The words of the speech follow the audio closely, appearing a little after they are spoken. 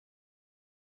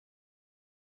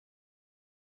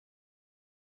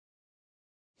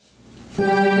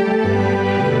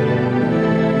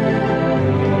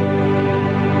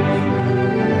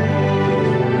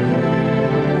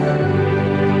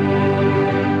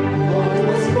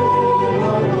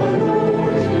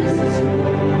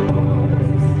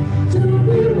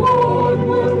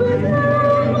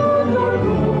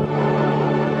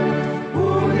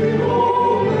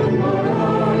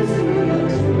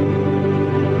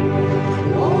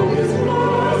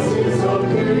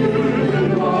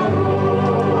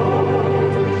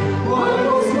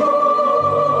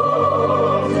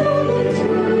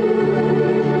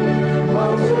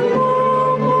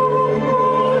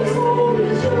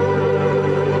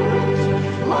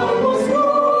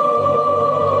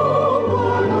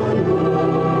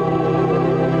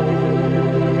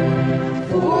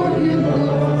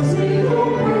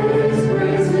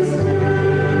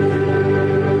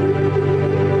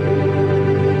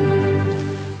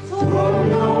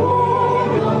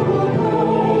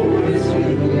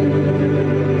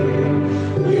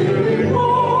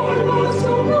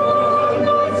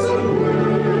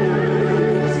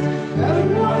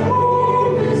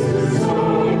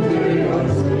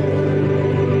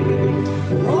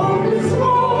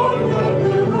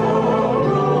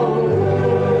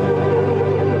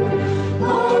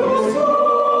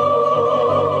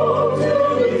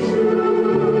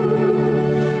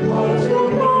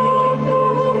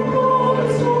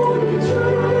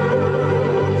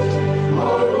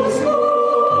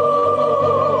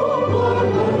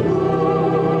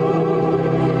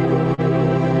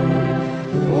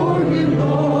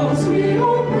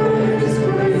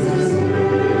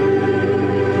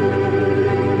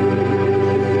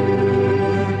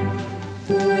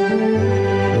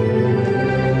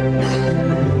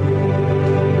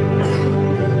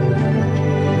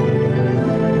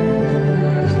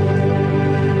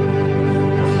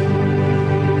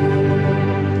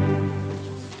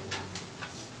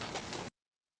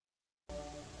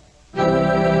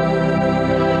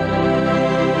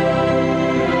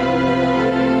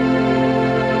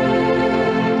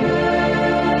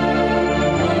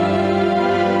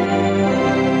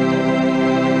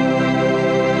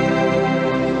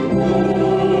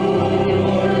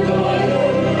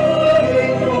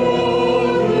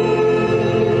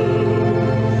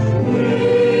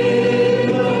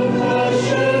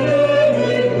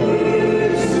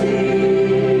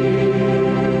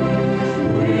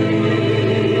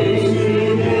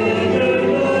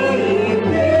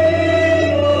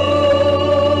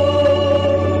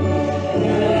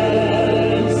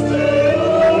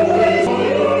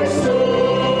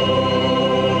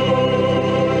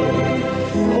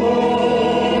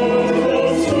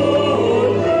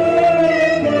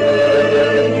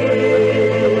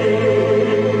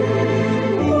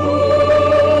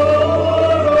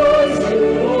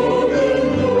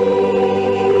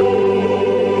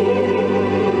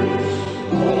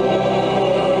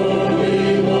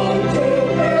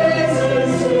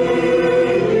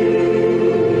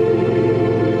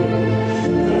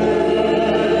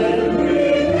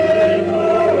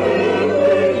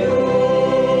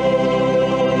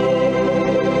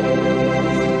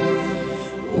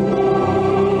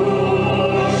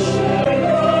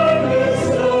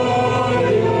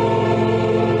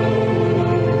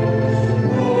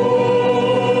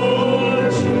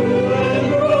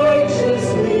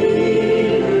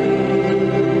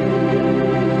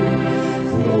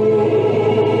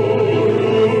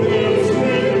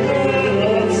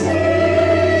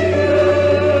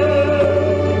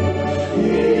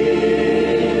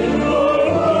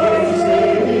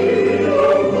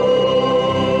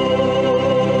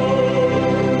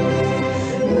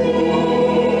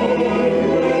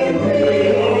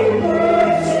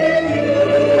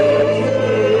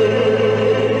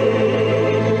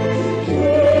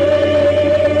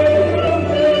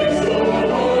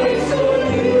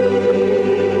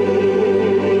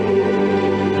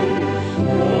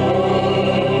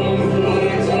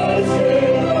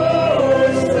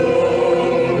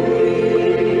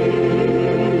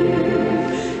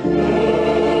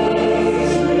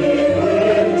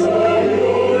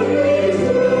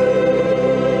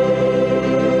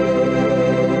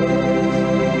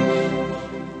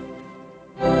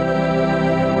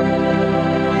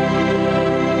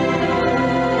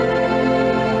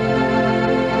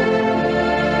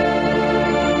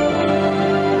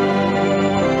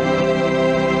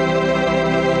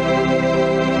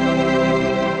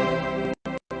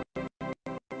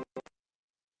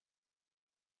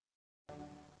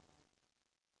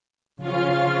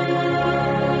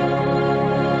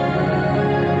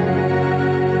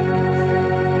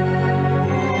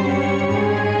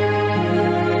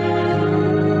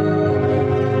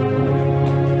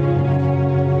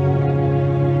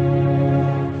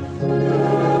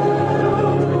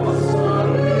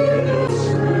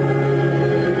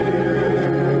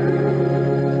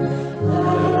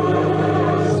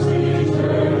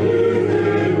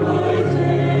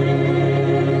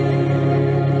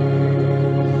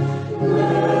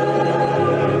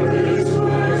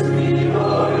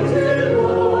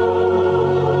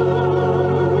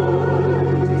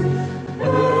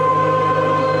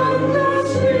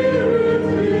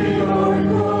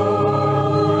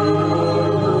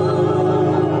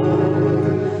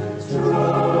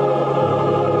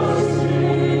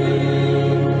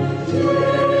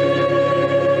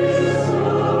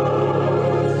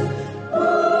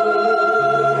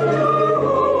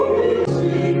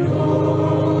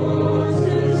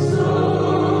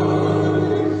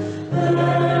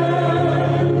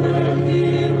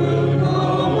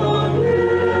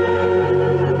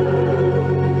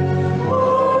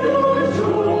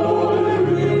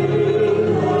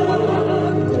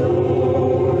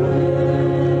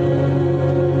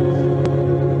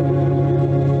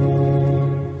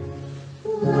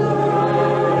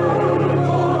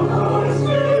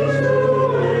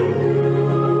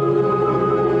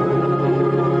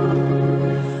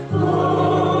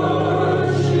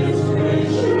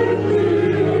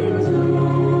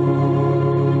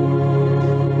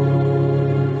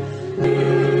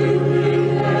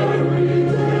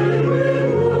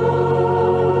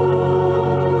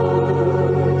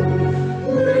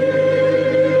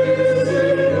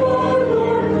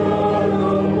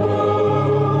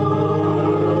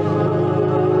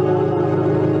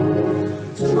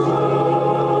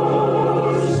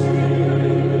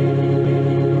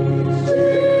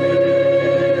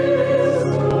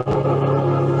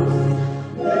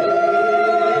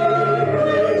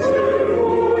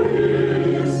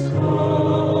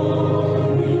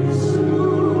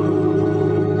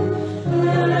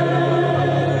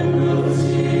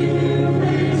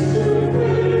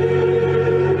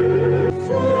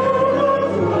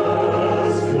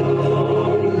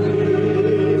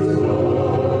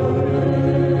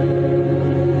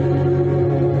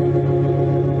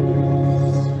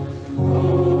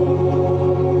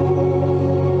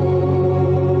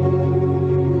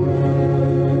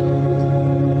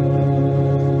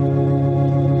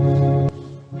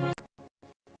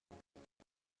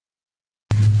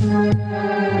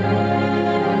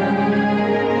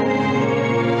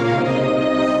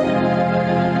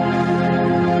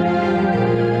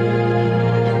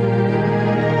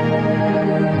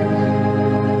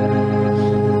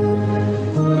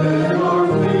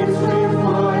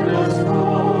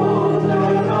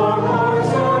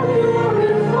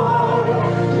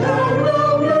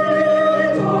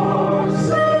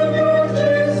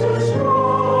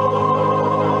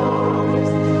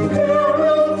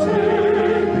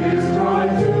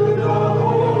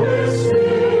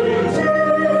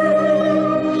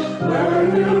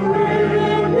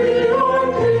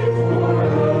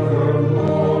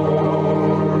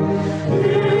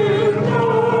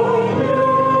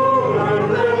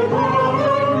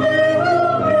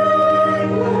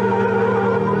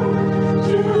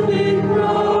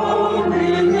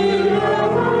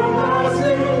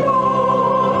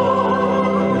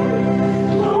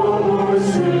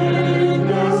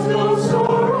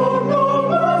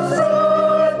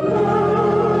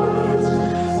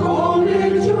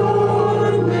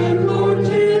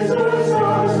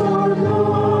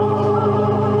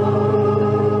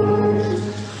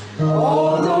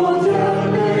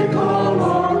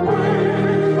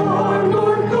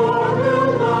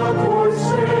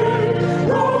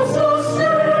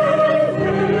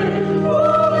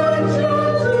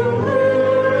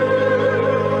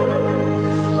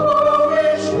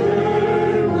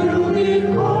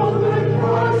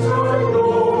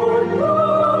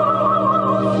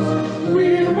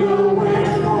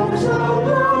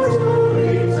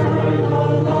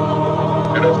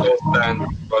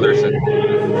stand, brothers and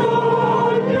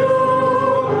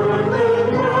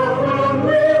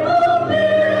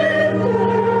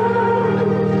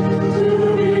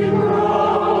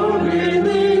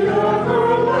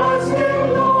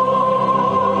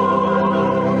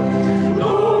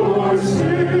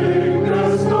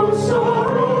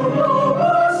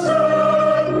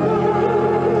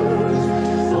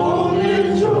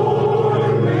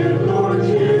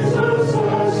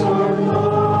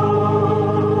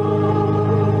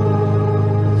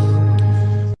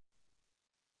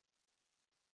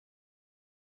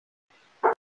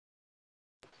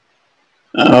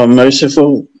Our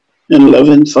merciful and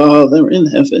loving Father in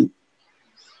heaven,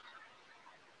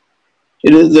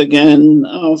 it is again,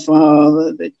 our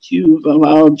Father, that you've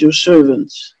allowed your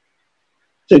servants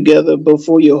to gather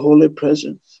before your holy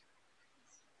presence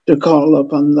to call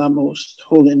upon thy most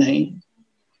holy name.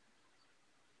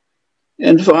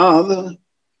 And Father,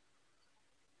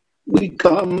 we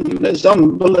come as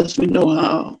humble as we know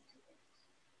how,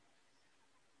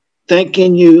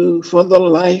 thanking you for the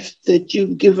life that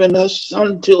you've given us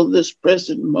until this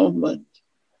present moment.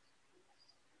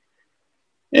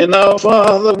 And our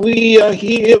Father, we are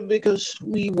here because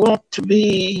we want to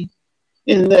be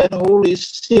in that holy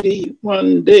city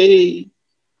one day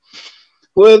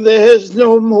where there's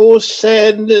no more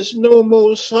sadness, no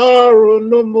more sorrow,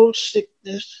 no more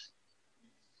sickness.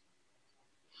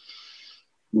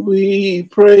 We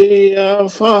pray, our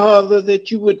Father,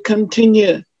 that you would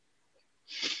continue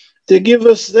to give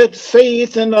us that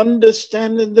faith and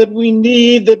understanding that we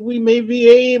need, that we may be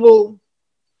able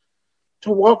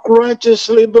to walk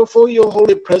righteously before your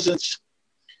holy presence,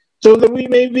 so that we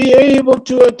may be able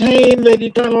to attain that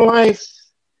eternal life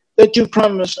that you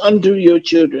promised unto your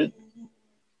children.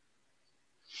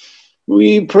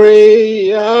 We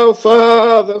pray, our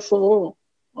Father, for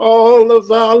all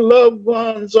of our loved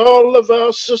ones, all of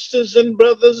our sisters and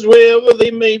brothers, wherever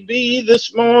they may be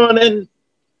this morning,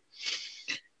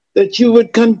 that you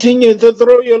would continue to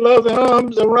throw your loving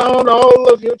arms around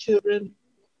all of your children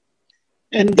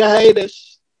and guide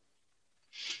us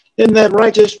in that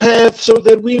righteous path so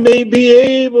that we may be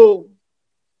able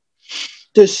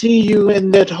to see you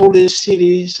in that holy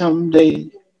city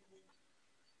someday.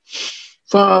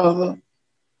 Father,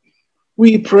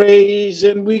 we praise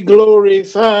and we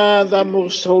glorify thy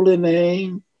most holy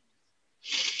name.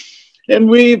 And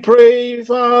we pray,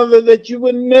 Father, that you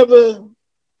would never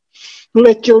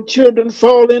let your children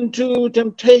fall into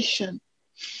temptation,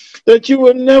 that you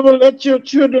would never let your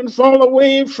children fall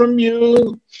away from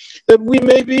you, that we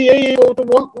may be able to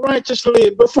walk righteously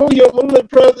before your holy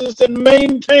presence and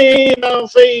maintain our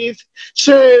faith,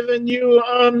 serving you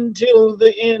until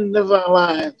the end of our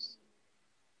lives.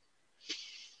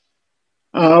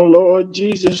 Our Lord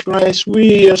Jesus Christ,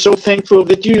 we are so thankful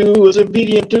that you was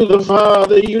obedient to the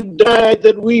Father. You died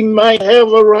that we might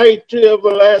have a right to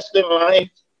everlasting life.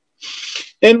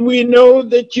 And we know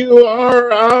that you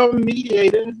are our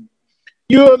mediator.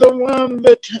 You are the one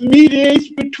that mediates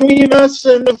between us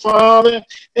and the Father.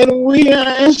 And we are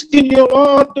asking you,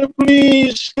 Lord, to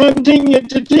please continue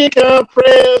to take our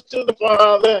prayers to the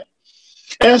Father.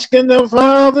 Asking the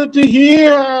Father to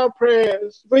hear our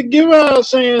prayers, forgive our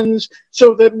sins,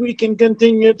 so that we can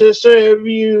continue to serve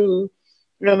you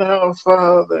and our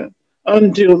Father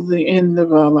until the end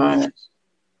of our lives.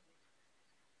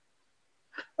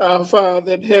 Our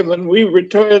Father in heaven, we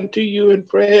return to you in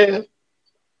prayer,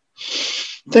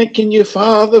 thanking you,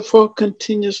 Father, for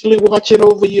continuously watching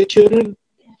over your children,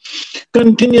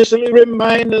 continuously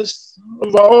remind us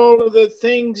of all of the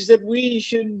things that we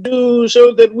should do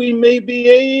so that we may be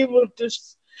able to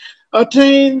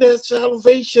attain the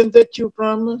salvation that you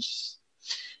promised.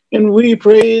 And we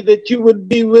pray that you would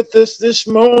be with us this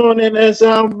morning as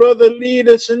our brother lead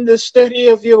us in the study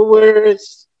of your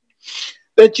words,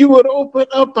 that you would open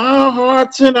up our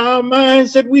hearts and our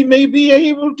minds that we may be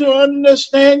able to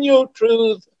understand your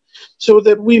truth, so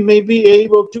that we may be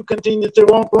able to continue to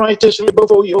walk righteously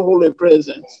before your holy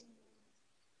presence.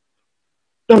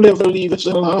 Don't ever leave us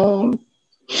alone.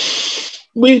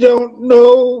 We don't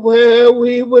know where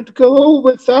we would go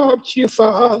without you,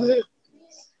 Father.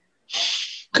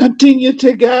 Continue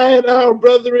to guide our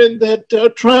brethren that are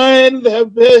trying their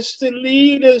best to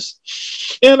lead us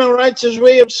in a righteous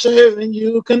way of serving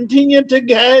you. Continue to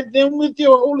guide them with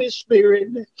your Holy Spirit,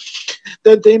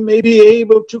 that they may be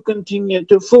able to continue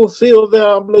to fulfill their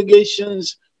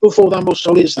obligations before the most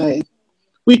holy sight.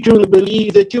 We truly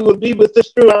believe that you will be with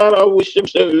us throughout our worship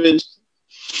service,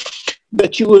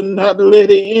 that you will not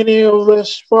let any of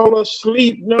us fall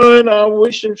asleep during our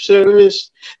worship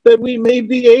service, that we may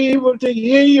be able to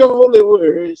hear your holy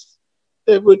words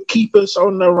that would keep us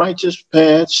on the righteous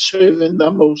path, serving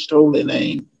the most holy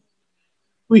name.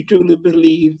 We truly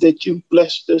believe that you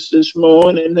blessed us this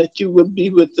morning, that you will be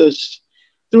with us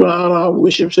throughout our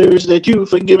worship service, that you've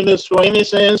forgiven us for any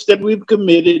sins that we've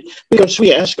committed, because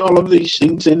we ask all of these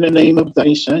things in the name of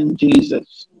thy Son,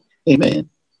 Jesus. Amen.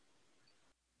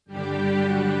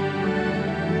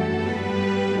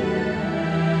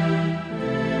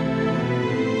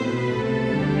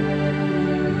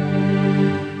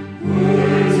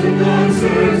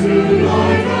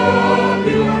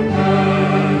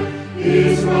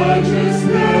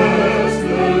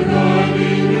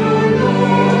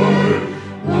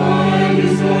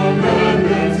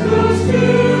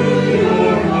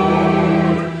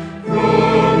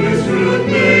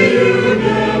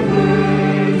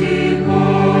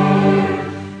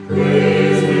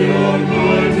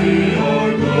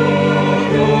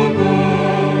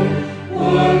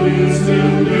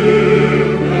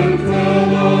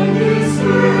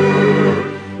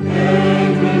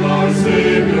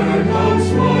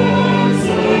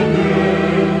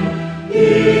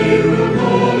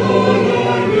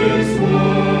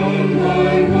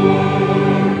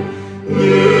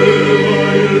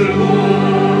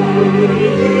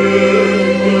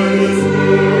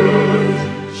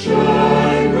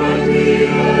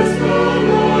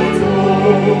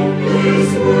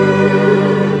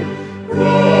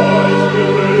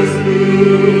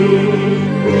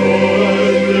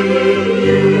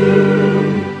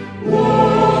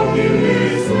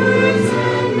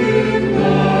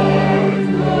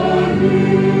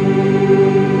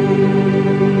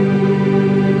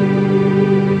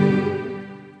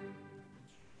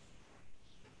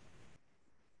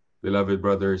 Beloved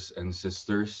brothers and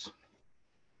sisters,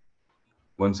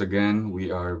 once again,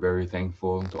 we are very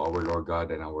thankful to our Lord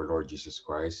God and our Lord Jesus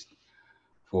Christ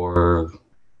for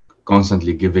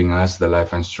constantly giving us the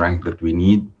life and strength that we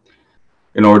need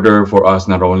in order for us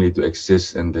not only to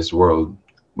exist in this world,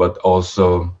 but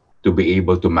also to be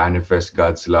able to manifest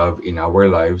God's love in our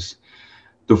lives,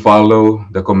 to follow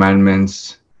the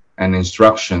commandments and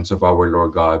instructions of our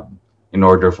Lord God in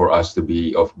order for us to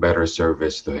be of better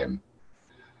service to Him.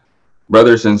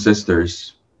 Brothers and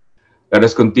sisters, let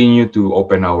us continue to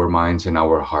open our minds and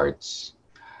our hearts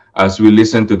as we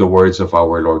listen to the words of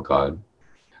our Lord God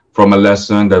from a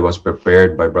lesson that was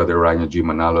prepared by Brother Ranyo G.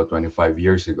 Manalo 25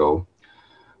 years ago,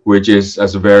 which is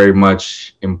as very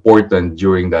much important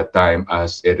during that time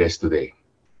as it is today.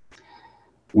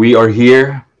 We are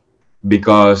here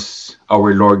because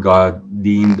our Lord God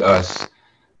deemed us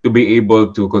to be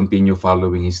able to continue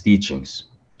following His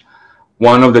teachings.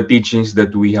 One of the teachings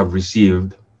that we have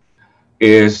received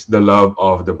is the love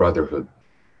of the brotherhood.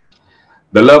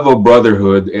 The love of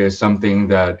brotherhood is something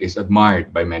that is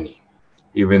admired by many,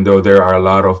 even though there are a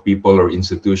lot of people or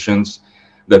institutions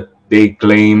that they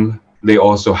claim they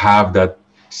also have that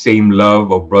same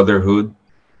love of brotherhood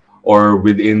or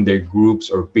within their groups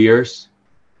or peers.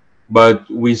 But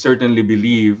we certainly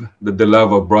believe that the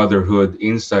love of brotherhood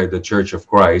inside the Church of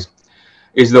Christ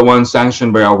is the one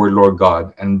sanctioned by our Lord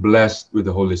God and blessed with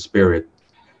the Holy Spirit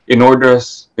in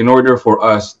order for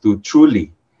us to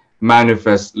truly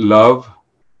manifest love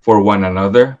for one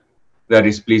another that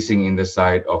is pleasing in the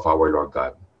sight of our Lord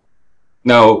God.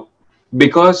 Now,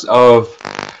 because of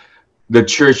the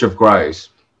Church of Christ,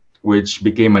 which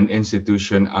became an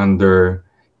institution under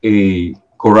a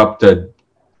corrupted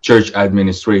church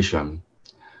administration,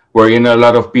 wherein a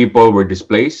lot of people were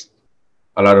displaced,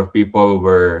 a lot of people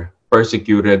were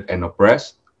persecuted and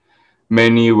oppressed,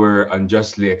 many were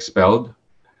unjustly expelled,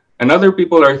 and other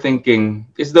people are thinking,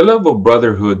 is the love of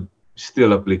brotherhood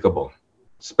still applicable,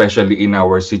 especially in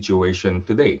our situation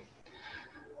today?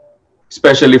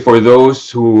 Especially for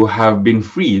those who have been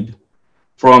freed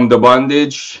from the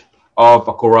bondage of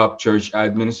a corrupt church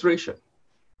administration.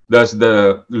 Does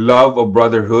the love of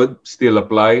brotherhood still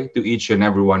apply to each and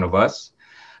every one of us?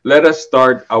 Let us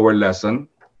start our lesson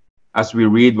as we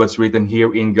read what's written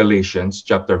here in Galatians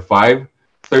chapter 5,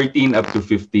 13 up to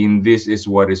 15. This is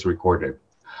what is recorded.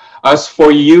 As for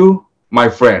you, my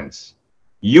friends,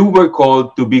 you were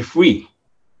called to be free,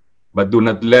 but do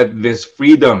not let this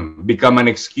freedom become an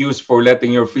excuse for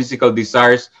letting your physical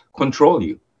desires control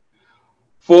you.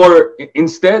 For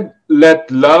instead,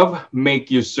 let love make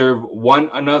you serve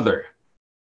one another.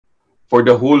 For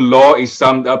the whole law is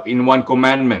summed up in one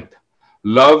commandment: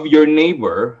 love your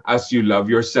neighbor as you love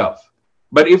yourself.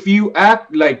 But if you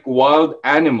act like wild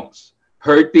animals,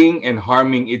 hurting and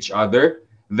harming each other,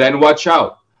 then watch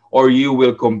out, or you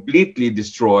will completely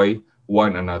destroy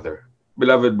one another.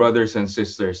 Beloved brothers and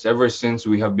sisters, ever since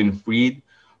we have been freed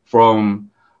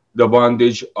from the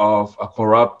bondage of a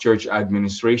corrupt church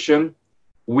administration,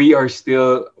 we are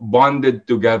still bonded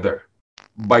together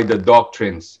by the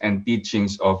doctrines and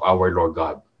teachings of our Lord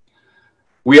God.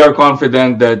 We are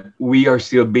confident that we are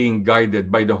still being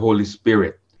guided by the Holy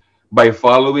Spirit by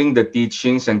following the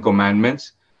teachings and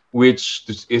commandments, which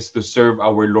is to serve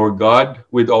our Lord God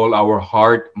with all our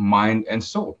heart, mind, and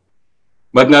soul.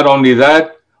 But not only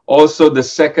that, also the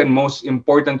second most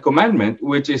important commandment,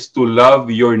 which is to love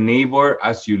your neighbor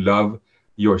as you love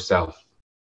yourself.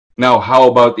 Now, how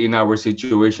about in our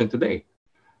situation today,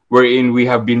 wherein we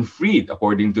have been freed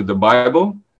according to the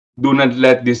Bible? Do not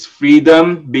let this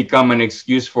freedom become an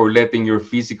excuse for letting your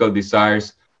physical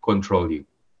desires control you.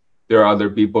 There are other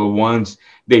people, once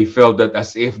they felt that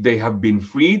as if they have been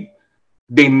freed,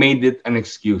 they made it an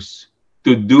excuse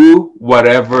to do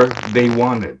whatever they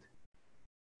wanted.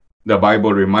 The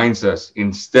Bible reminds us,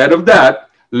 instead of that,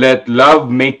 let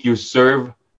love make you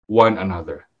serve one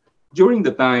another. During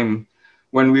the time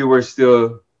when we were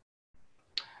still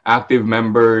active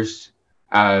members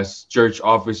as church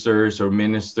officers or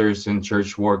ministers and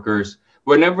church workers,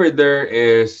 whenever there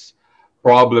is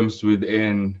problems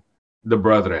within the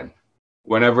brethren,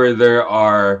 whenever there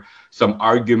are some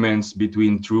arguments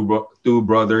between two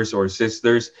brothers or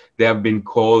sisters, they have been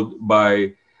called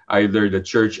by either the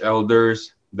church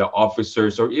elders, the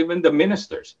officers, or even the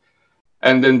ministers.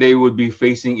 And then they would be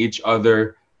facing each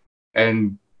other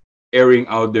and airing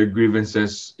out their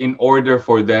grievances in order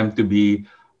for them to be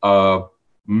uh,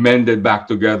 mended back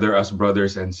together as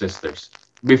brothers and sisters.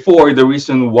 Before, the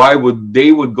reason why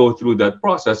they would go through that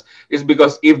process is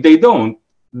because if they don't,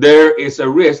 there is a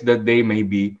risk that they may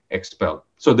be expelled.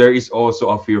 So there is also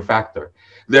a fear factor.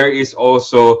 There is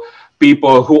also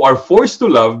people who are forced to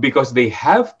love because they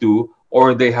have to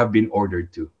or they have been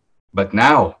ordered to. But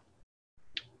now,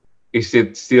 is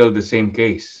it still the same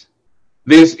case?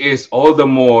 This is all the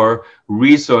more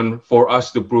reason for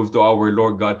us to prove to our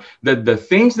Lord God that the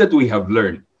things that we have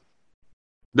learned,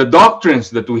 the doctrines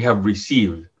that we have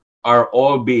received, are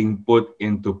all being put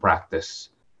into practice.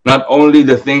 Not only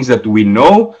the things that we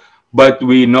know, but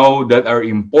we know that are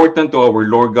important to our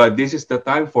Lord God. This is the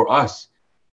time for us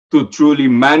to truly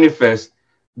manifest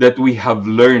that we have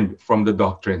learned from the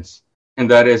doctrines. And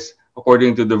that is,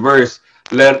 according to the verse,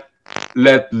 let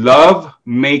love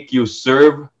make you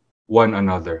serve one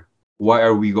another. Why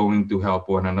are we going to help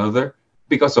one another?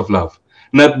 Because of love.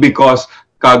 Not because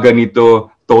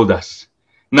kaganito told us.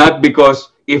 Not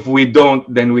because if we don't,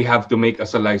 then we have to make a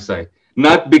salaysay.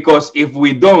 Not because if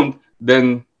we don't,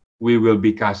 then we will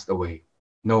be cast away.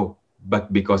 No,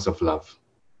 but because of love.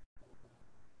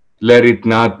 Let it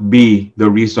not be the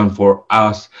reason for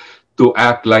us to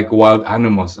act like wild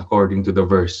animals, according to the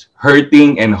verse,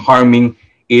 hurting and harming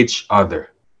each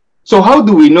other. So how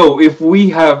do we know if we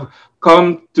have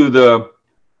come to the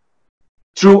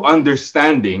true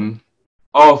understanding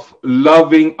of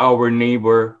loving our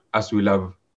neighbor as we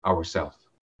love ourselves?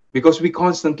 Because we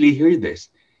constantly hear this.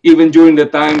 Even during the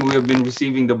time we have been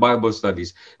receiving the Bible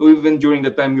studies, even during the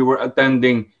time we were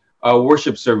attending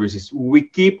worship services, we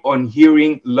keep on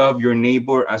hearing, love your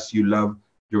neighbor as you love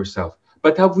yourself.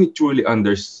 But have we truly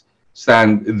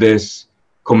understand this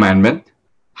commandment?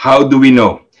 How do we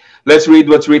know? Let's read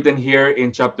what's written here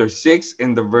in chapter 6,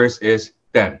 and the verse is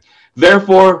 10.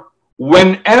 Therefore,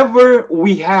 whenever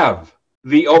we have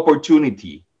the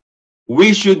opportunity,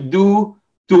 we should do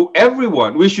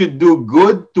we should do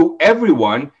good to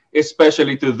everyone,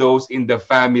 especially to those in the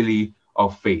family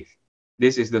of faith.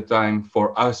 This is the time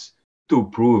for us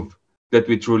to prove that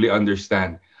we truly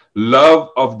understand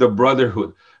love of the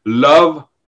brotherhood, love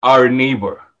our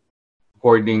neighbor,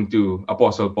 according to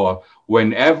Apostle Paul,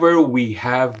 whenever we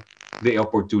have the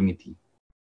opportunity.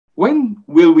 When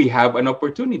will we have an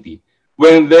opportunity?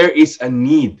 When there is a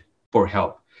need for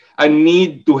help, a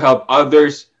need to help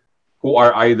others who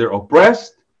are either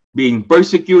oppressed, being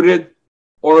persecuted,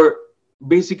 or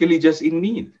basically just in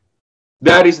need.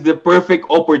 That is the perfect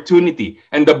opportunity.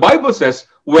 And the Bible says,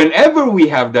 whenever we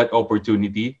have that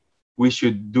opportunity, we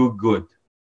should do good.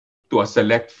 To a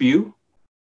select few?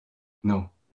 No,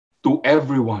 to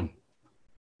everyone.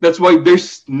 That's why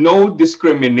there's no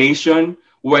discrimination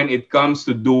when it comes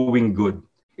to doing good.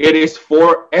 It is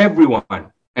for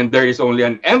everyone. And there is only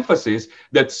an emphasis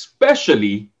that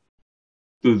especially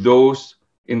to those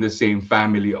in the same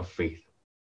family of faith,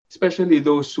 especially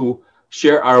those who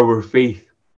share our faith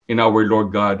in our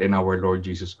Lord God and our Lord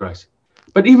Jesus Christ.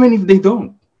 But even if they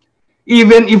don't,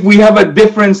 even if we have a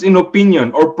difference in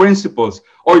opinion or principles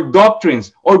or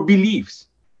doctrines or beliefs,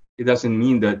 it doesn't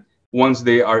mean that once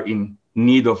they are in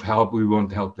need of help, we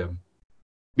won't help them.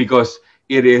 Because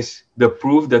it is the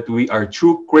proof that we are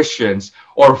true Christians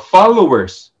or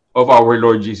followers of our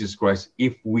Lord Jesus Christ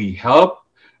if we help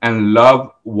and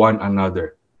love one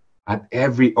another at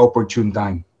every opportune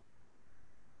time.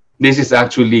 This is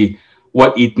actually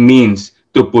what it means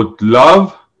to put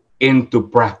love into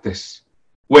practice.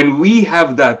 When we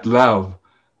have that love,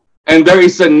 and there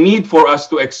is a need for us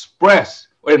to express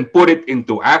and put it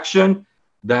into action,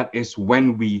 that is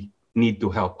when we need to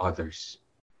help others.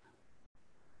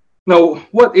 Now,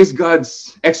 what is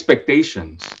God's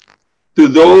expectations to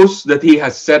those that He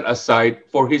has set aside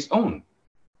for His own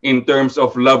in terms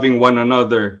of loving one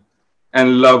another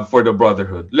and love for the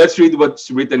brotherhood? Let's read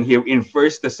what's written here in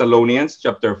 1 Thessalonians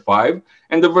chapter 5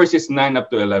 and the verses 9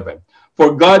 up to 11.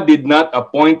 For God did not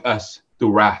appoint us to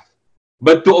wrath,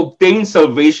 but to obtain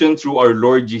salvation through our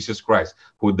Lord Jesus Christ,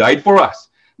 who died for us,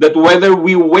 that whether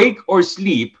we wake or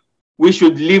sleep, we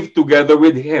should live together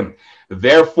with Him.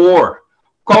 Therefore,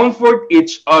 comfort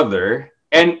each other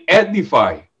and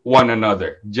edify one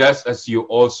another, just as you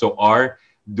also are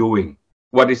doing.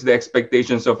 What is the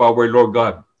expectations of our Lord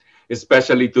God?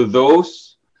 Especially to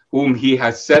those whom He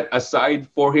has set aside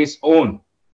for His own,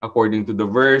 according to the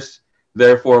verse.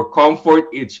 Therefore, comfort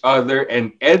each other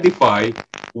and edify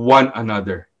one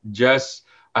another, just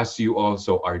as you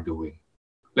also are doing.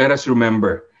 Let us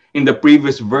remember, in the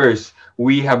previous verse,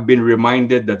 we have been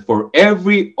reminded that for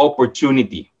every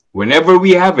opportunity, whenever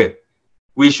we have it,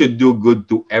 we should do good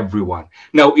to everyone.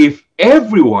 Now, if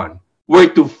everyone were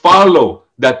to follow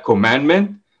that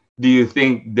commandment, do you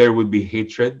think there would be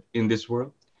hatred in this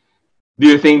world? Do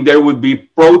you think there would be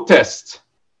protests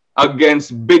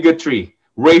against bigotry,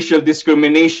 racial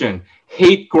discrimination,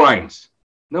 hate crimes?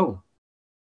 No.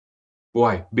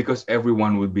 Why? Because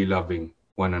everyone would be loving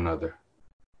one another.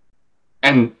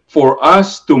 And for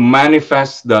us to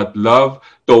manifest that love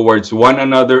towards one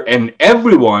another and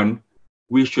everyone,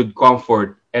 we should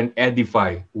comfort and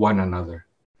edify one another.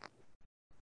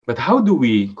 But how do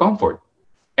we comfort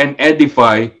and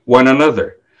edify one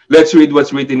another? Let's read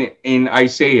what's written in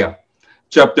Isaiah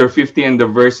chapter 50 and the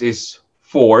verse is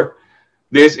 4.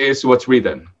 This is what's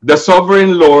written. The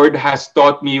sovereign Lord has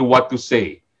taught me what to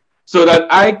say, so that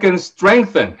I can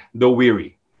strengthen the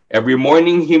weary. Every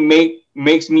morning He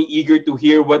makes me eager to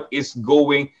hear what He is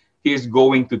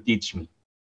going to teach me.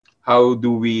 How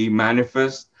do we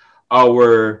manifest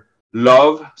our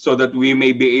love so that we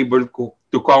may be able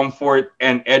to comfort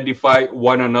and edify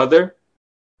one another?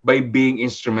 By being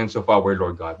instruments of our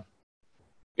Lord God.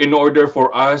 In order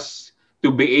for us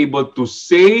to be able to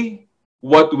say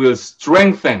what will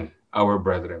strengthen our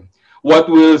brethren, what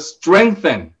will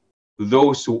strengthen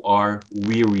those who are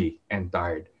weary and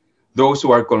tired, those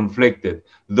who are conflicted,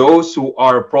 those who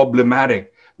are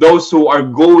problematic, those who are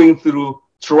going through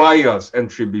trials and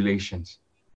tribulations.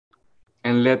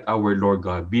 And let our Lord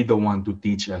God be the one to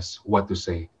teach us what to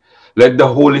say. Let the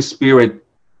Holy Spirit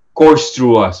course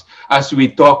through us as we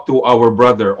talk to our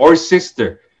brother or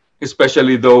sister,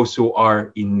 especially those who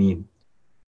are in need,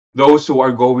 those who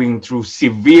are going through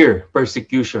severe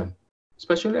persecution,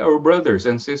 especially our brothers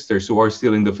and sisters who are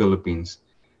still in the Philippines,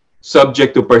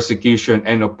 subject to persecution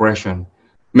and oppression.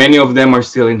 Many of them are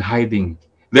still in hiding.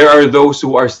 There are those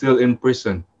who are still in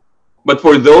prison. But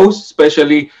for those,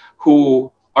 especially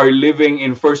who are living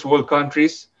in first world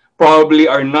countries, probably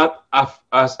are not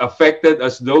as affected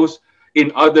as those in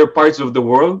other parts of the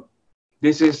world,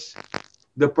 this is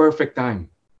the perfect time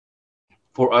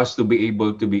for us to be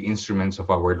able to be instruments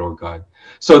of our Lord God,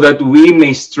 so that we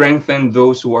may strengthen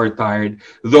those who are tired,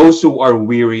 those who are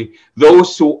weary,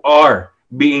 those who are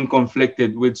being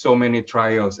conflicted with so many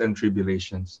trials and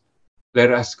tribulations.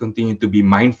 Let us continue to be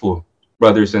mindful,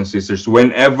 brothers and sisters,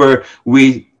 whenever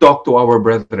we talk to our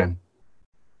brethren.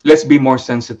 Let's be more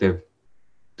sensitive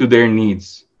to their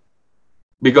needs.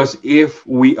 Because if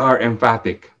we are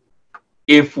emphatic,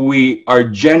 if we are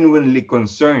genuinely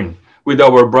concerned with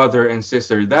our brother and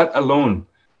sister, that alone,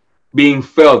 being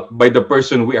felt by the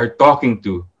person we are talking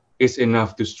to, is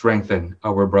enough to strengthen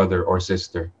our brother or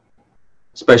sister,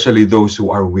 especially those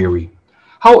who are weary.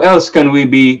 How else can we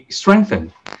be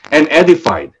strengthened and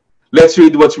edified? Let's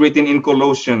read what's written in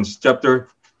Colossians chapter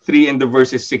 3 and the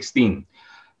verses 16.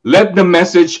 Let the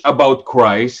message about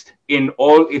Christ in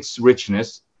all its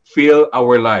richness fill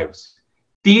our lives.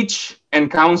 Teach and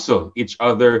counsel each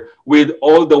other with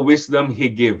all the wisdom He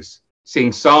gives.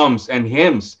 Sing psalms and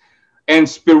hymns and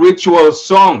spiritual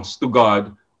songs to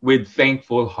God with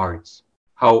thankful hearts.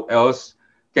 How else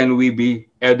can we be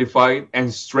edified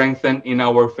and strengthened in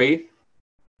our faith?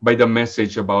 By the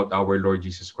message about our Lord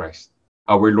Jesus Christ,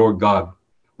 our Lord God,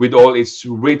 with all its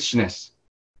richness.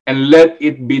 And let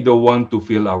it be the one to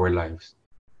fill our lives.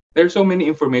 There's so many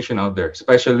information out there,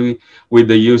 especially with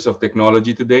the use of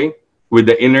technology today, with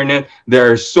the internet.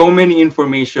 There are so many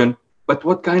information, But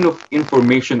what kind of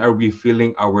information are we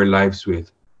filling our lives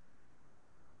with?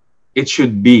 It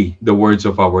should be the words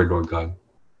of our Lord God.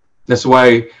 That's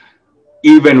why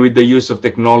even with the use of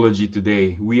technology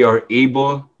today, we are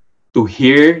able to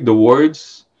hear the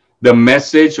words, the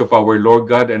message of our Lord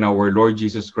God and our Lord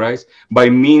Jesus Christ by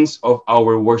means of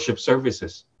our worship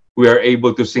services. We are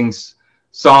able to sing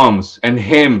psalms and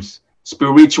hymns,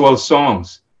 spiritual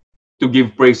songs, to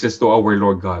give praises to our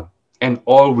Lord God, and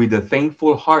all with a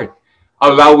thankful heart,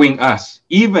 allowing us,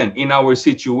 even in our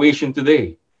situation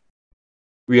today,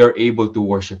 we are able to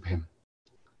worship Him.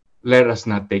 Let us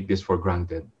not take this for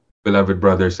granted. Beloved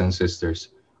brothers and sisters,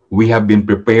 we have been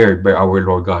prepared by our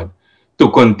Lord God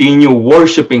to continue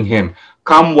worshiping Him,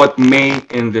 come what may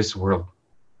in this world.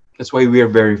 That's why we are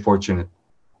very fortunate,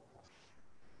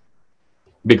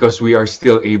 because we are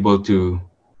still able to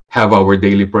have our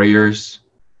daily prayers,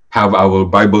 have our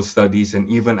Bible studies, and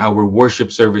even our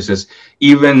worship services,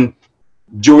 even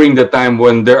during the time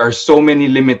when there are so many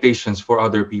limitations for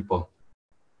other people.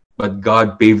 But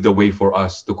God paved the way for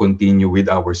us to continue with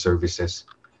our services.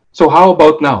 So how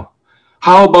about now?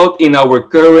 How about in our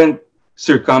current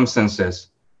circumstances?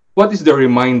 What is the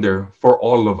reminder for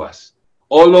all of us?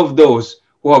 All of those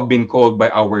who have been called by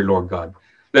our Lord God.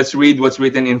 Let's read what's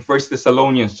written in 1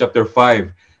 Thessalonians chapter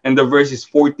 5 and the verses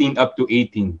 14 up to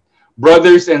 18.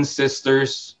 Brothers and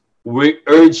sisters, we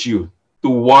urge you to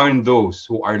warn those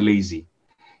who are lazy.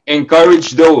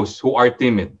 Encourage those who are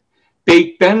timid.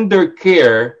 Take tender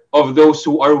care of those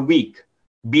who are weak.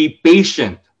 Be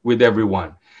patient with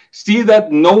everyone. See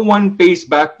that no one pays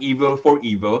back evil for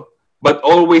evil, but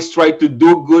always try to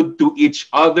do good to each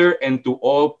other and to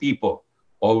all people.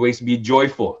 Always be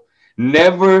joyful.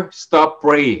 Never stop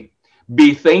praying.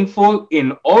 Be thankful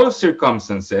in all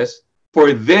circumstances,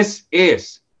 for this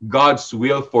is God's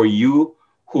will for you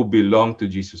who belong to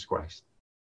Jesus Christ.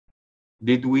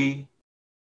 Did we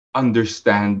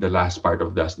understand the last part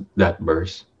of that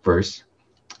verse?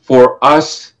 For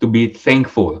us to be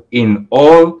thankful in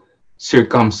all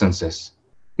circumstances,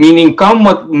 meaning come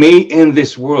what may in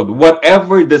this world,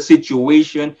 whatever the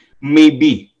situation may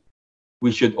be,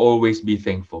 we should always be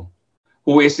thankful.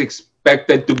 Who is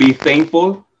expected to be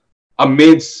thankful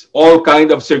amidst all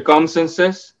kind of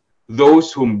circumstances?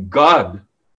 Those whom God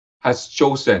has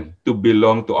chosen to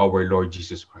belong to our Lord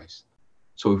Jesus Christ.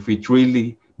 So if we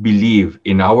truly believe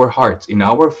in our hearts, in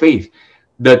our faith,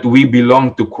 that we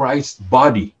belong to Christ's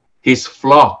body, His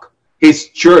flock, His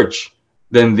church,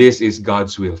 then this is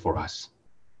God's will for us.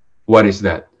 What is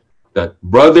that? That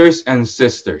brothers and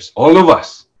sisters, all of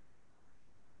us,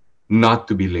 not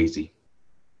to be lazy.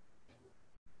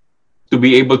 To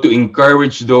be able to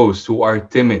encourage those who are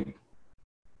timid.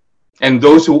 And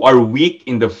those who are weak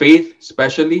in the faith,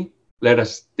 especially, let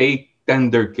us take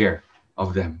tender care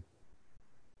of them.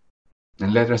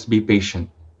 And let us be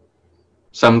patient.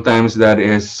 Sometimes that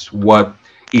is what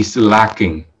is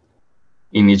lacking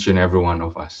in each and every one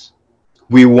of us.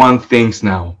 We want things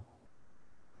now.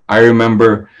 I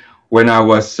remember when I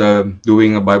was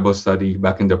doing a Bible study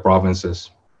back in the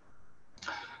provinces,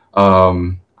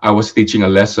 I was teaching a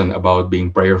lesson about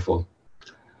being prayerful.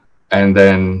 And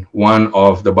then one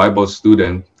of the Bible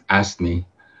students asked me,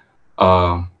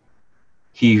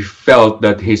 he felt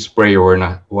that his prayer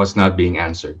was not being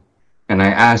answered. And I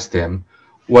asked him,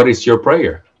 what is your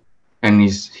prayer? And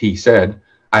he said,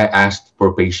 I asked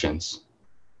for patience,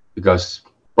 because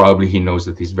probably he knows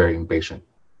that he's very impatient.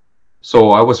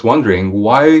 So I was wondering,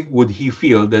 why would he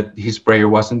feel that his prayer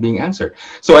wasn't being answered?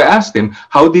 So I asked him,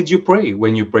 how did you pray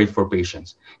when you prayed for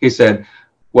patience? He said,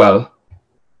 well,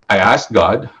 I asked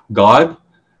God,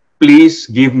 please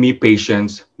give me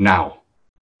patience now.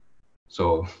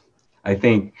 So I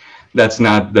think that's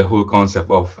not the whole concept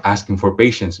of asking for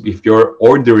patience. If you're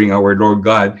ordering our Lord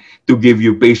God to give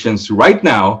you patience right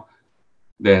now,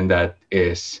 then that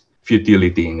is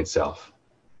futility in itself.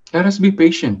 Let us be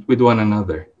patient with one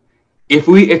another. If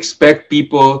we expect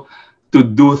people to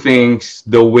do things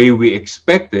the way we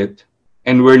expect it,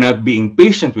 and we're not being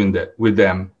patient with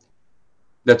them,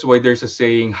 that's why there's a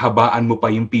saying, habaan mo pa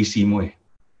yung PC mo eh.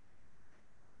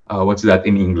 What's that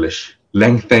in English?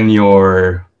 Lengthen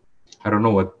your, I don't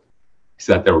know what, is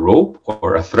that a rope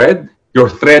or a thread? Your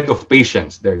thread of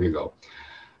patience, there you go.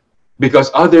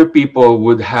 Because other people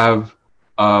would have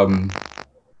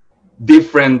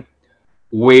different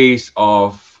ways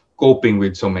of coping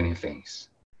with so many things.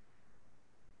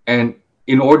 And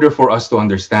in order for us to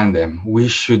understand them, we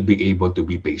should be able to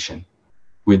be patient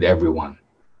with everyone.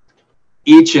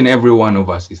 Each and every one of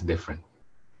us is different.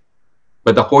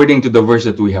 But according to the verse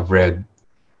that we have read,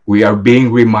 we are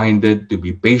being reminded to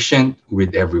be patient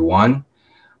with everyone,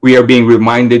 We are being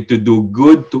reminded to do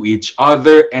good to each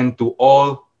other and to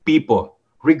all people,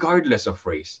 regardless of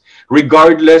race,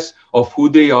 regardless of who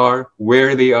they are,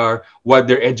 where they are, what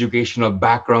their educational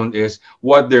background is,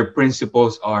 what their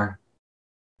principles are.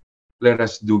 Let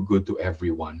us do good to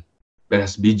everyone. Let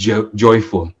us be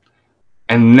joyful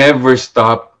and never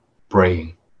stop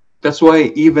praying. That's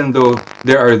why, even though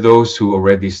there are those who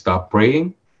already stopped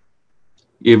praying,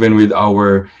 even with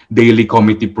our daily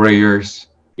committee prayers,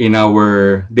 in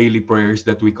our daily prayers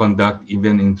that we conduct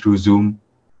even in through Zoom,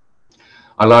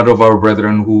 a lot of our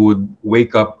brethren who would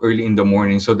wake up early in the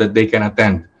morning so that they can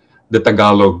attend the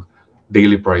Tagalog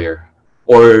daily prayer,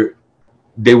 or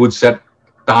they would set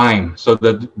time so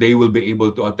that they will be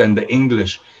able to attend the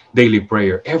English daily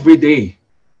prayer every day.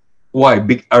 Why?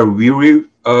 Are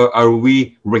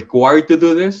we required to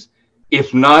do this?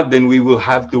 If not, then we will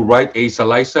have to write a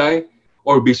salaysay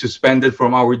or be suspended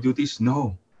from our duties.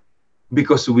 No,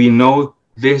 because we know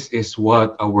this is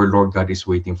what our Lord God is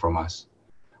waiting from us,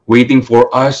 waiting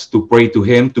for us to pray to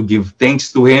Him, to give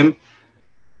thanks to Him,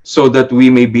 so that we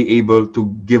may be able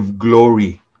to give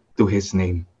glory to His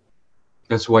name.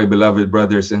 That's why, beloved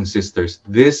brothers and sisters,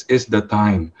 this is the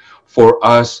time for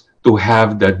us to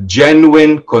have that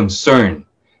genuine concern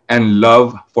and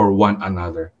love for one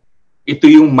another. Ito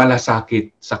yung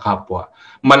malasakit sa kapwa,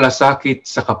 malasakit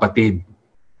sa kapatid.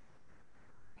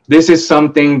 This is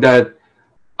something that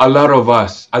a lot of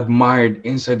us admired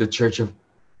inside the Church of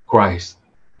Christ.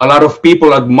 A lot of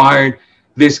people admired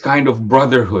this kind of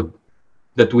brotherhood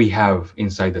that we have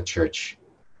inside the church,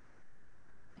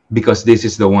 because this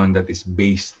is the one that is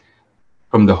based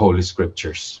from the Holy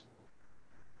Scriptures.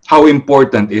 How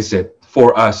important is it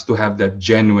for us to have that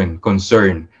genuine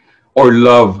concern or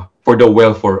love for the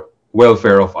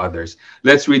welfare of others?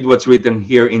 Let's read what's written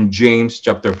here in James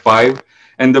chapter 5,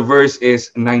 and the verse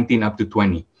is 19 up to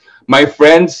 20. My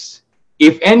friends,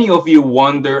 if any of you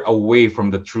wander away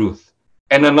from the truth,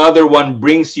 and another one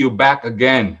brings you back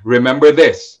again, remember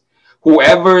this: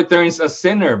 whoever turns a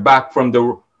sinner back from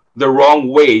the wrong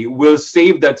way will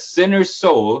save that sinner's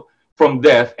soul from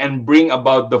death and bring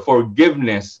about the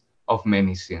forgiveness of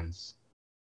many sins.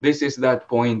 This is that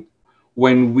point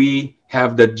when we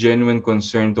have that genuine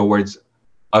concern towards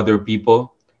other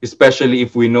people, especially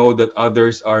if we know that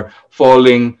others are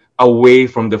falling away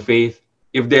from the faith,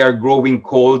 if they are growing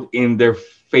cold in their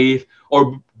faith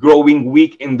or growing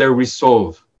weak in their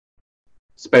resolve,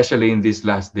 especially in these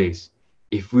last days.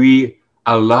 If we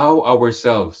allow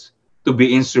ourselves to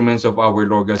be instruments of our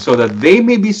Lord God so that they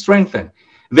may be strengthened,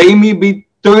 they may be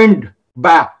turned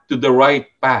back to the right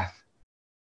path,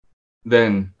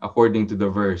 then, according to the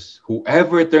verse,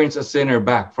 whoever turns a sinner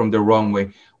back from the wrong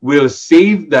way will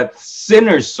save that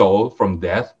sinner's soul from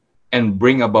death and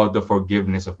bring about the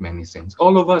forgiveness of many sins.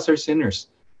 All of us are sinners.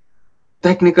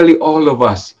 Technically, all of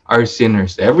us are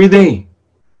sinners every day.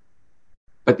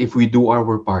 But if we do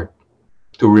our part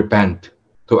to repent,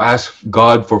 to ask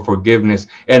God for forgiveness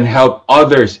and help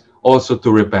others also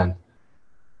to repent,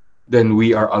 then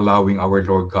we are allowing our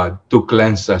Lord God to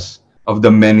cleanse us of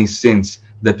the many sins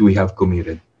that we have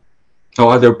committed. Now,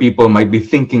 other people might be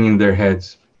thinking in their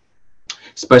heads,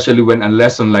 especially when a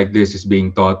lesson like this is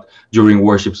being taught during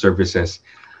worship services.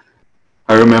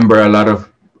 I remember a lot of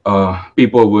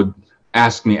people would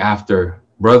ask me after,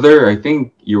 brother, I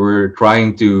think you were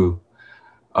trying to,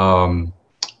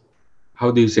 how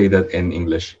do you say that in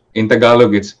English? In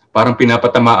Tagalog, it's parang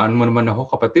pinapatamaan mo naman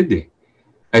ako, kapatid eh.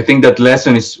 I think that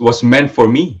lesson was meant for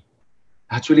me.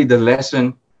 Actually, the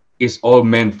lesson is all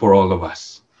meant for all of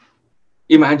us.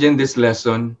 Imagine this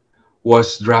lesson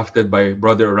was drafted by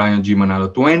Brother Orion G.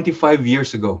 Manalo 25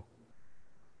 years ago.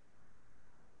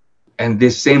 And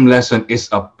this same lesson is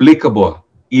applicable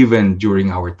even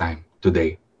during our time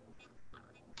today.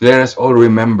 Let us all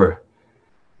remember,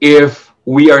 if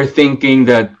we are thinking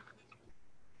that,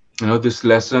 this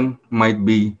lesson might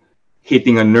be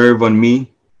hitting a nerve on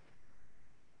me,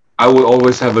 I will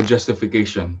always have a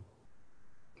justification.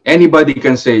 Anybody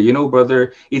can say,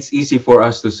 brother, it's easy for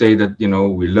us to say that,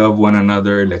 we love one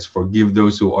another. Let's forgive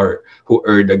those who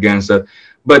erred against us.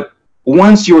 But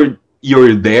once you're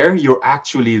there, you're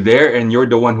actually there, and you're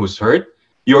the one who's hurt.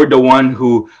 You're the one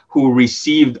who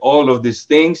received all of these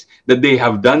things that they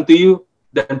have done to you.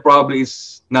 Then probably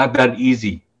it's not that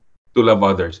easy to love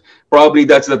others. Probably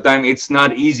that's the time it's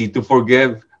not easy to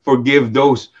forgive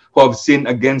those who have sinned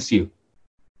against you.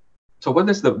 So what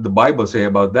does the Bible say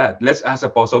about that? Let's ask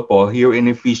Apostle Paul here in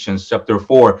Ephesians chapter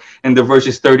 4 and the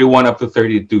verses 31 up to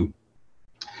 32.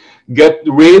 Get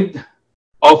rid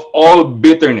of all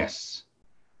bitterness,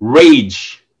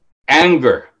 rage,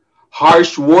 anger,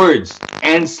 harsh words,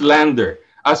 and slander,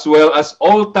 as well as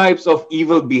all types of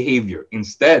evil behavior.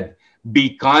 Instead,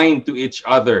 be kind to each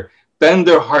other,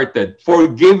 tender-hearted,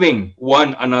 forgiving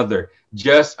one another,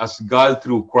 just as God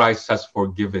through Christ has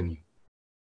forgiven you.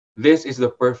 This is the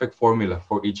perfect formula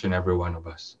for each and every one of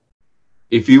us.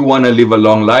 If you want to live a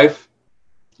long life,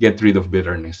 get rid of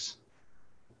bitterness.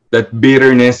 That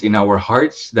bitterness in our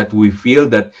hearts that we feel,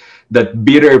 that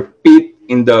bitter pit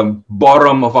in the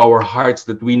bottom of our hearts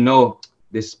that we know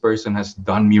this person has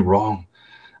done me wrong.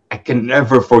 I can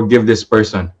never forgive this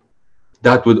person.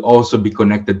 That would also be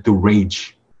connected to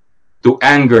rage, to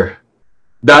anger.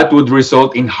 That would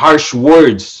result in harsh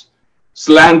words,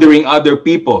 slandering other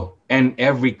people, and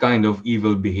every kind of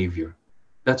evil behavior.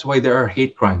 That's why there are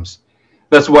hate crimes.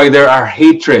 That's why there are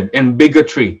hatred and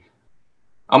bigotry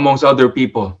amongst other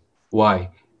people. Why?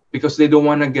 Because they don't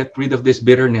want to get rid of this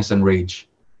bitterness and rage.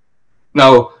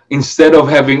 Now, instead of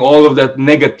having all of that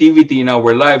negativity in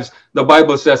our lives, the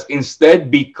Bible says,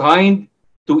 instead be kind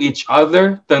to each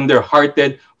other,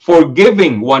 tender-hearted,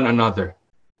 forgiving one another.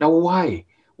 Now, why?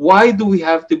 Why do we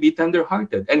have to be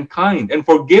tender-hearted and kind and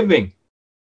forgiving?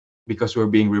 Because we're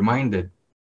being reminded,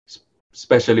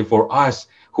 especially for us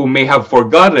who may have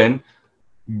forgotten,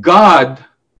 God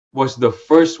was the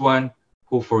first one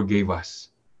who forgave us.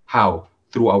 How?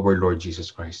 Through our Lord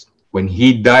Jesus Christ. When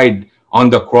He died on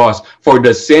the cross for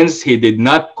the sins He did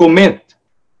not commit,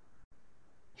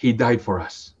 He died for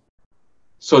us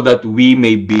so that we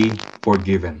may be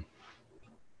forgiven.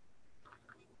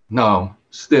 Now,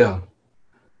 still,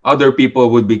 other people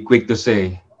would be quick to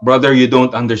say, brother, you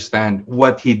don't understand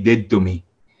what He did to me.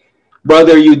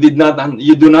 Brother, you do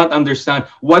not understand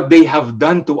what they have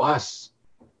done to us.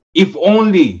 If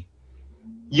only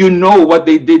you know what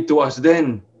they did to us,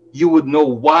 then you would know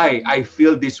why I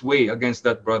feel this way against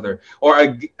that brother, or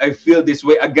I feel this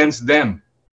way against them.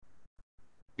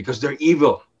 Because they're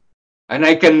evil, and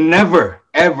I can never,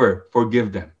 ever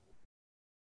forgive them.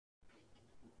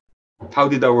 How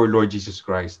did our Lord Jesus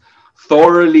Christ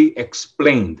thoroughly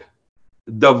explained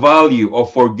the value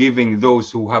of forgiving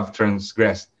those who have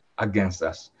transgressed against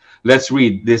us? Let's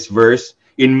read this verse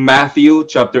in Matthew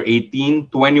chapter 18,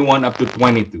 21 up to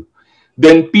 22.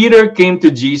 Then Peter came to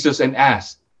Jesus and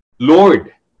asked,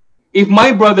 Lord, if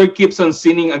my brother keeps on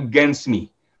sinning against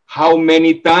me, how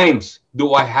many times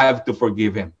do I have to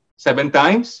forgive him? 7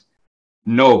 times?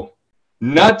 No,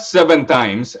 not 7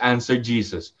 times, answered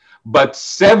Jesus, but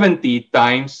 70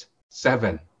 times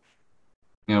 7.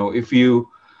 You know, if you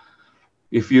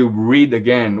read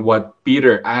again what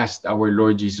Peter asked our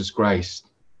Lord Jesus Christ,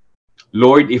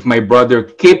 Lord, if my brother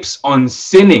keeps on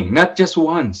sinning, not just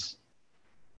once.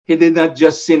 He did not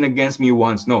just sin against me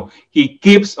once. No, he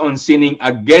keeps on sinning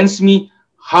against me.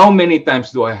 How many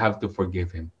times do I have to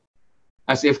forgive him?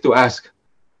 As if to ask,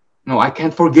 no, I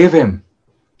can't forgive him.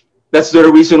 That's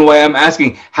the reason why I'm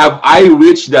asking, have I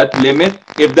reached that limit?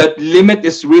 If that limit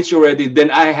is reached already,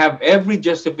 then I have every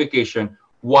justification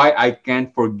why I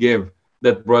can't forgive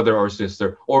that brother or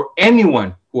sister or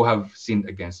anyone who have sinned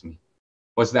against me.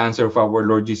 What's the answer of our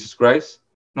Lord Jesus Christ?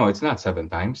 No, it's not 7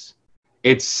 times.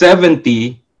 It's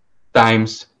 70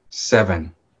 times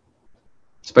 7.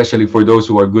 Especially for those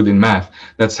who are good in math.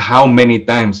 That's how many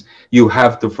times you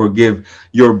have to forgive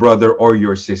your brother or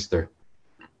your sister.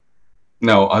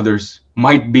 Now, others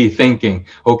might be thinking,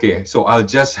 okay, so I'll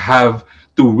just have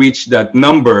to reach that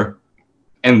number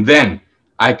and then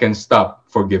I can stop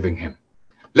forgiving him.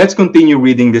 Let's continue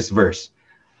reading this verse.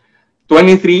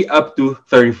 23 up to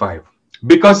 35.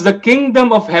 Because the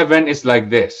kingdom of heaven is like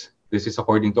this. This is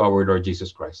according to our Lord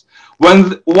Jesus Christ.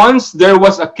 Once there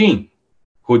was a king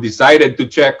who decided to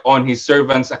check on his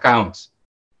servants' accounts.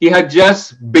 He had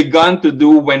just begun to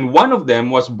do when one of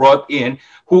them was brought in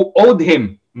who owed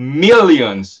him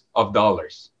millions of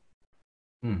dollars.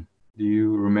 Do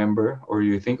you remember or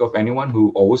you think of anyone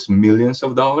who owes millions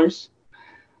of dollars?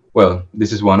 Well,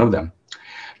 this is one of them.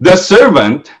 The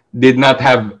servant did not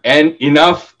have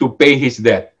enough to pay his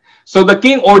debt. So the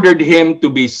king ordered him to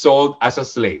be sold as a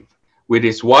slave with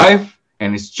his wife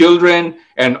and his children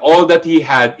and all that he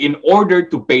had in order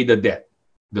to pay the debt.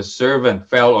 The servant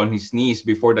fell on his knees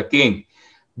before the king.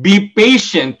 Be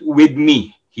patient with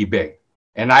me, he begged,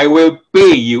 and I will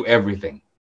pay you everything.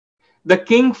 The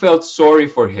king felt sorry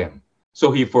for him,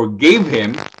 so he forgave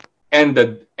him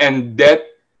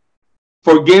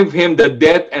forgave him the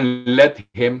debt and let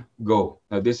him go.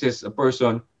 Now, this is a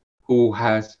person who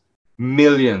has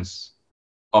millions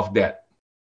of debt.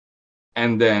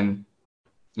 And then,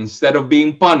 instead of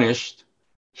being punished,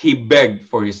 he begged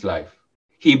for his life.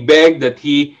 He begged that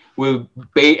he will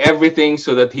pay everything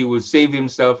so that he will save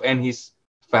himself and his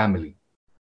family.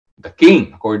 The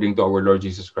king, according to our Lord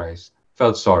Jesus Christ,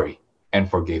 felt sorry. and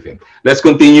forgave him. Let's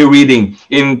continue reading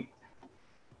in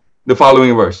the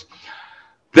following verse.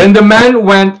 Then the man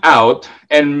went out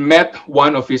and met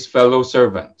one of his fellow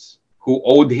servants who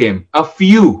owed him a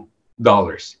few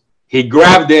dollars. He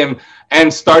grabbed him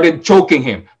and started choking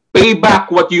him. Pay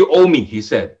back what you owe me, he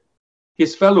said.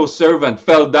 His fellow servant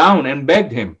fell down and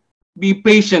begged him, be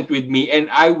patient with me and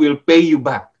I will pay you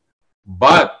back.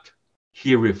 But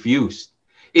he refused.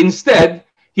 Instead,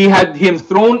 he had him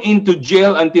thrown into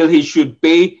jail until he should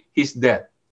pay his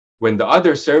debt. When the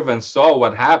other servants saw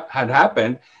what had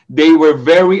happened, they were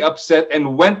very upset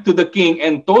and went to the king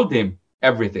and told him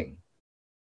everything.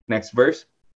 Next verse.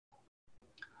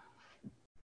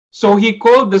 So he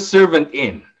called the servant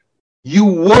in. You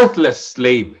worthless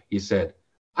slave, he said.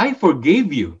 I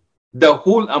forgave you the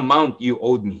whole amount you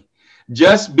owed me,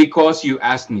 just because you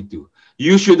asked me to.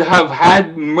 You should have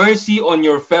had mercy on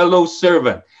your fellow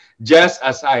servant, just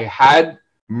as I had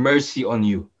mercy on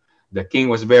you. The king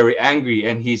was very angry,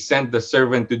 and he sent the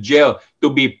servant to jail to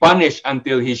be punished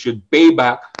until he should pay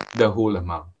back the whole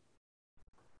amount.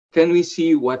 Can we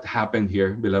see what happened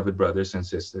here, beloved brothers and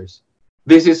sisters?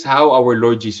 This is how our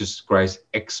Lord Jesus Christ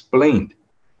explained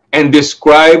and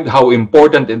described how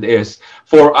important it is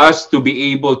for us to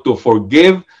be able to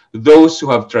forgive those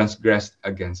who have transgressed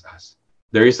against us.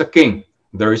 There is a king,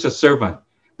 there is a servant.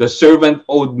 The servant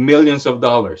owed millions of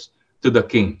dollars to the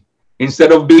king.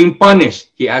 Instead of being punished,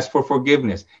 he asked for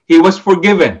forgiveness. He was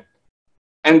forgiven.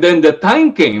 And then the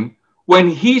time came when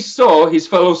he saw his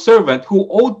fellow servant who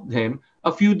owed him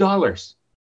a few dollars,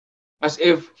 as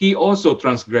if he also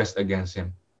transgressed against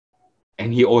him.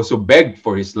 And he also begged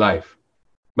for his life.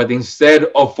 But instead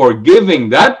of forgiving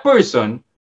that person,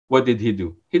 what did he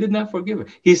do? He did not forgive him.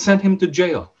 He sent him to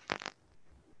jail.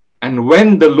 And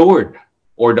when the Lord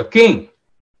or the king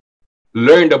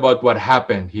learned about what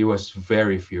happened, he was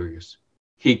very furious.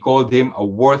 He called him a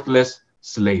worthless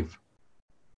slave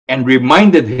and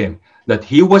reminded him that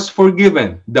he was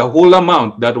forgiven the whole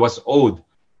amount that was owed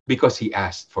because he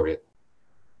asked for it.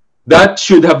 That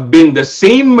should have been the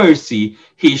same mercy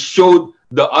he showed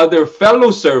the other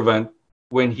fellow servant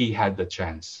when he had the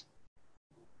chance.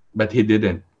 But he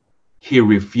didn't. He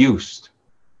refused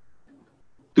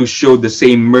to show the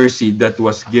same mercy that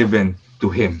was given to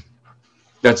him.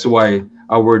 That's why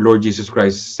our Lord Jesus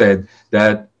Christ said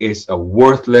that is a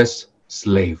worthless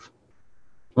slave.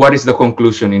 What is the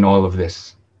conclusion in all of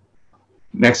this?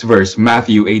 Next verse,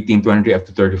 Matthew 18:23 up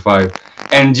to 35.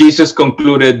 And Jesus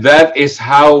concluded, that is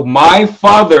how my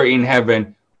Father in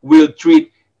heaven will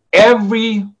treat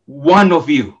every one of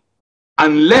you,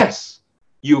 unless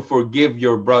you forgive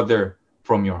your brother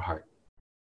from your heart.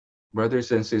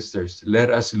 Brothers and sisters, let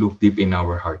us look deep in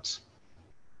our hearts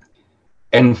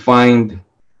and find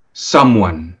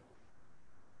someone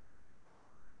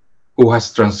who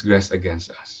has transgressed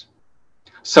against us.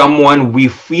 Someone we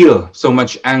feel so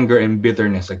much anger and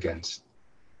bitterness against.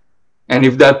 And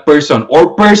if that person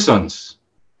or persons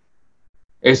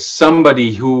is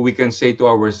somebody who we can say to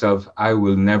ourselves, I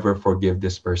will never forgive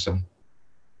this person.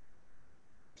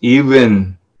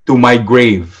 Even to my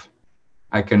grave,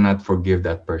 I cannot forgive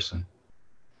that person.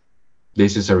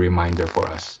 This is a reminder for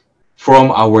us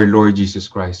from our Lord Jesus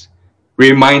Christ,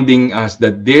 reminding us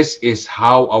that this is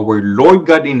how our Lord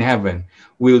God in heaven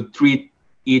will treat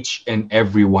each and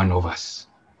every one of us.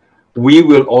 We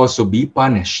will also be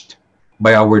punished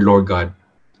by our Lord God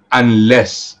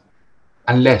unless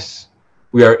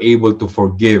we are able to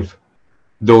forgive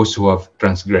those who have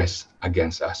transgressed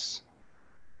against us.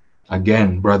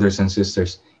 Again, brothers and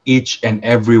sisters, each and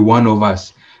every one of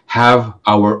us have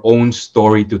our own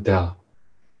story to tell.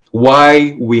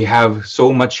 Why we have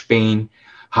so much pain,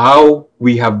 how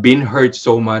we have been hurt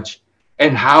so much,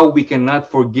 and how we cannot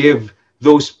forgive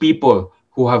those people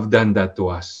who have done that to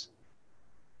us.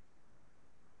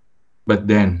 But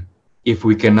then, if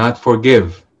we cannot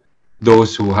forgive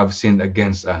those who have sinned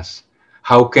against us,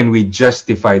 how can we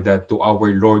justify that to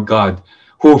our Lord God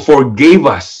who forgave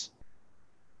us?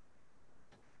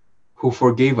 Who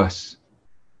forgave us?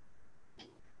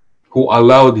 Who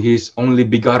allowed his only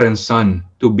begotten Son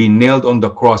to be nailed on the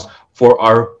cross for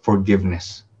our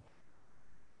forgiveness.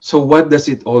 So what does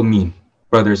it all mean,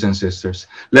 brothers and sisters?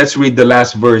 Let's read the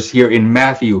last verse here in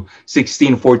Matthew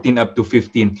 16:14 up to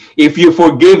 15. If you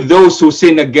forgive those who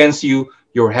sin against you,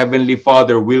 your heavenly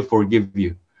Father will forgive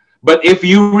you. But if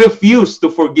you refuse to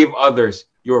forgive others,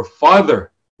 your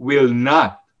Father will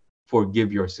not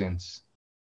forgive your sins.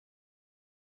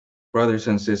 Brothers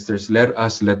and sisters, let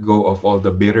us let go of all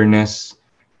the bitterness,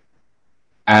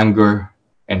 anger,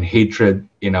 and hatred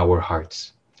in our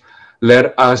hearts.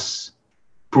 Let us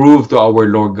prove to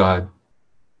our Lord God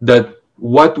that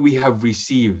what we have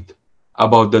received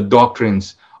about the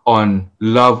doctrines on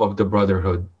love of the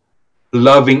brotherhood,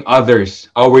 loving others,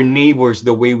 our neighbors,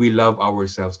 the way we love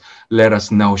ourselves. Let us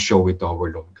now show it to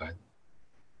our Lord God.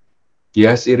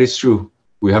 Yes, it is true.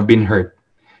 We have been hurt.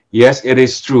 Yes, it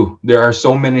is true. There are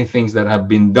so many things that have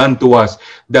been done to us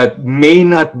that may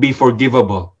not be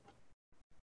forgivable.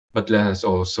 But let us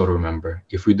also remember,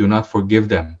 if we do not forgive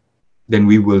them, then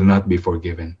we will not be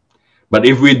forgiven. But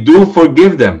if we do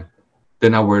forgive them,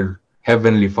 then our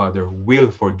Heavenly Father will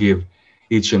forgive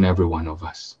each and every one of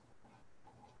us.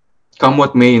 Come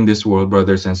what may in this world,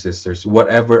 brothers and sisters,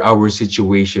 whatever our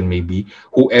situation may be,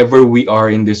 whoever we are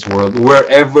in this world,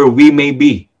 wherever we may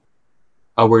be,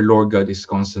 our Lord God is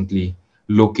constantly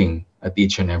looking at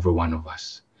each and every one of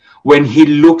us. When He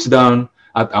looks down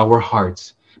at our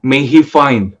hearts, may He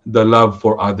find the love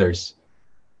for others.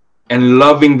 And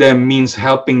loving them means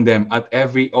helping them at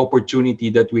every opportunity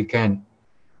that we can.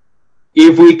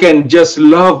 If we can just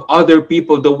love other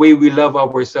people the way we love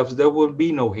ourselves, there will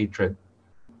be no hatred.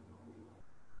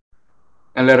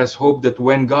 And let us hope that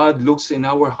when God looks in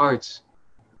our hearts,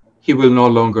 He will no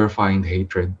longer find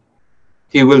hatred.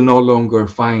 He will no longer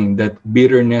find that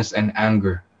bitterness and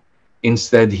anger.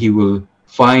 Instead, He will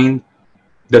find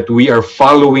that we are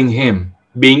following Him,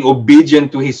 being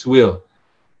obedient to His will,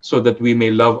 so that we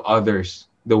may love others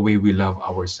the way we love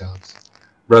ourselves.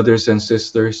 Brothers and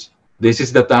sisters, this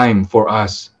is the time for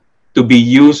us to be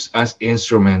used as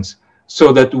instruments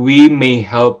so that we may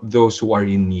help those who are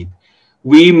in need.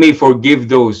 We may forgive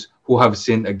those who have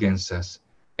sinned against us,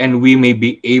 and we may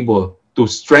be able to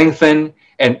strengthen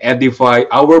and edify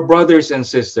our brothers and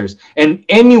sisters and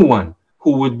anyone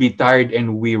who would be tired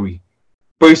and weary,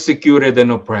 persecuted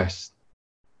and oppressed,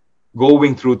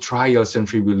 going through trials and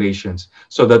tribulations,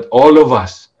 so that all of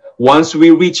us, once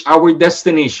we reach our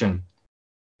destination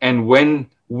and when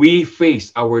we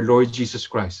face our Lord Jesus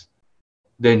Christ,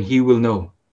 then He will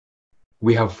know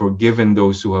we have forgiven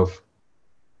those who have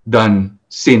done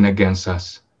sin against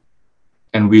us,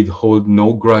 and we hold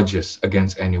no grudges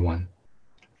against anyone.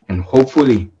 And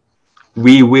hopefully,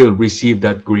 we will receive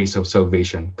that grace of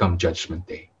salvation come Judgment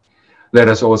Day. Let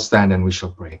us all stand and we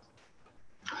shall pray.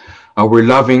 Our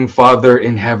loving Father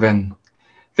in heaven,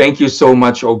 thank you so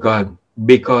much, O God,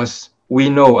 because we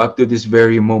know up to this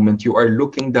very moment you are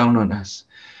looking down on us,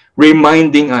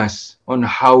 reminding us on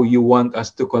how you want us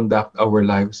to conduct our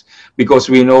lives. Because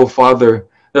we know, Father,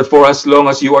 that for as long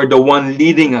as you are the one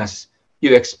leading us,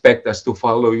 you expect us to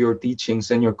follow your teachings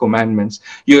and your commandments.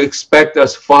 You expect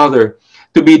us, Father,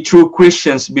 to be true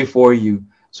Christians before you,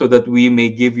 so that we may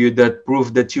give you that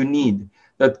proof that you need,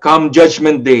 that come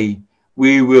Judgment Day,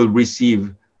 we will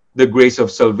receive the grace of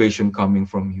salvation coming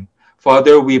from you.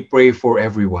 Father, we pray for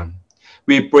everyone.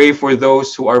 We pray for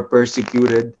those who are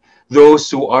persecuted, those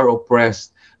who are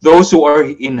oppressed, those who are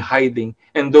in hiding,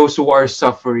 and those who are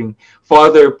suffering.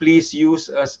 Father, please use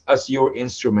us as your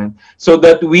instrument so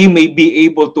that we may be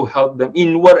able to help them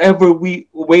in whatever way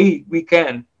we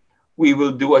can. We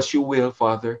will do as you will,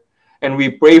 Father. And we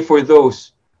pray for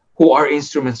those who are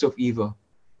instruments of evil.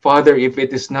 Father, if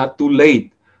it is not too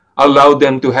late, allow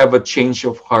them to have a change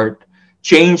of heart.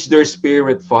 Change their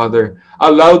spirit, Father.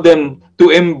 Allow them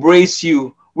to embrace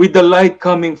you with the light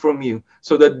coming from you,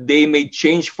 so that they may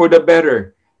change for the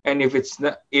better. And if it's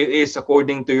not, it is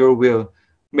according to your will,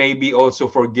 may be also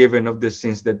forgiven of the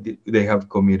sins that they have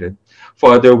committed.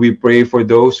 Father, we pray for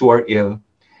those who are ill,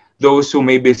 those who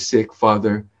may be sick,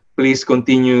 Father. Please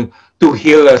continue to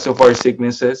heal us of our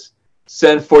sicknesses.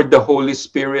 Send forth the Holy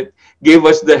Spirit. Give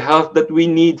us the health that we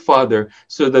need, Father,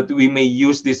 so that we may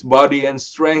use this body and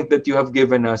strength that you have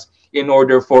given us in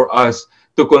order for us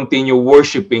to continue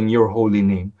worshiping your holy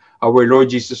name. Our Lord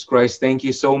Jesus Christ, thank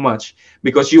you so much,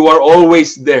 because you are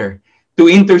always there to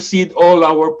intercede all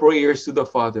our prayers to the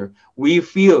Father. We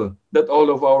feel that all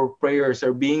of our prayers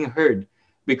are being heard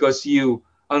because you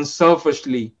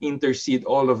unselfishly intercede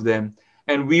all of them,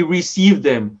 and we receive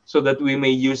them so that we may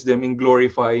use them in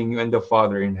glorifying you and the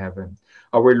Father in heaven.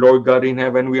 Our Lord God in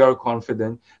heaven, we are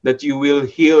confident that you will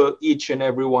heal each and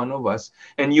every one of us,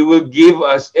 and you will give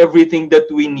us everything that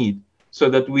we need so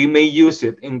that we may use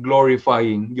it in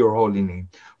glorifying your holy name.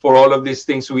 For all of these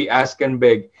things we ask and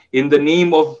beg in the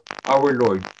name of our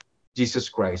Lord Jesus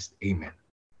Christ. Amen.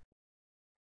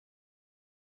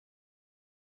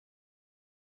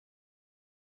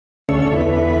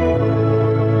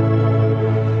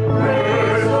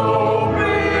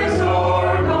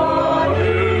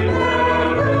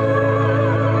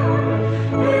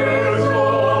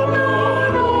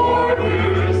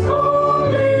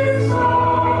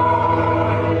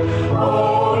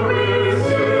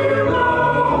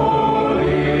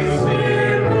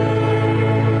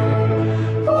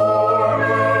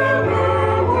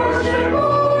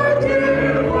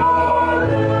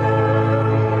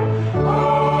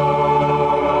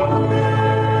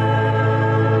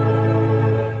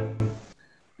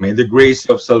 the grace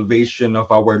of salvation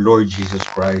of our Lord Jesus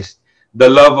Christ, the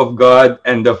love of God,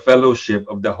 and the fellowship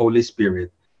of the Holy Spirit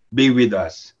be with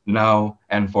us now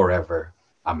and forever.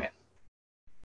 Amen.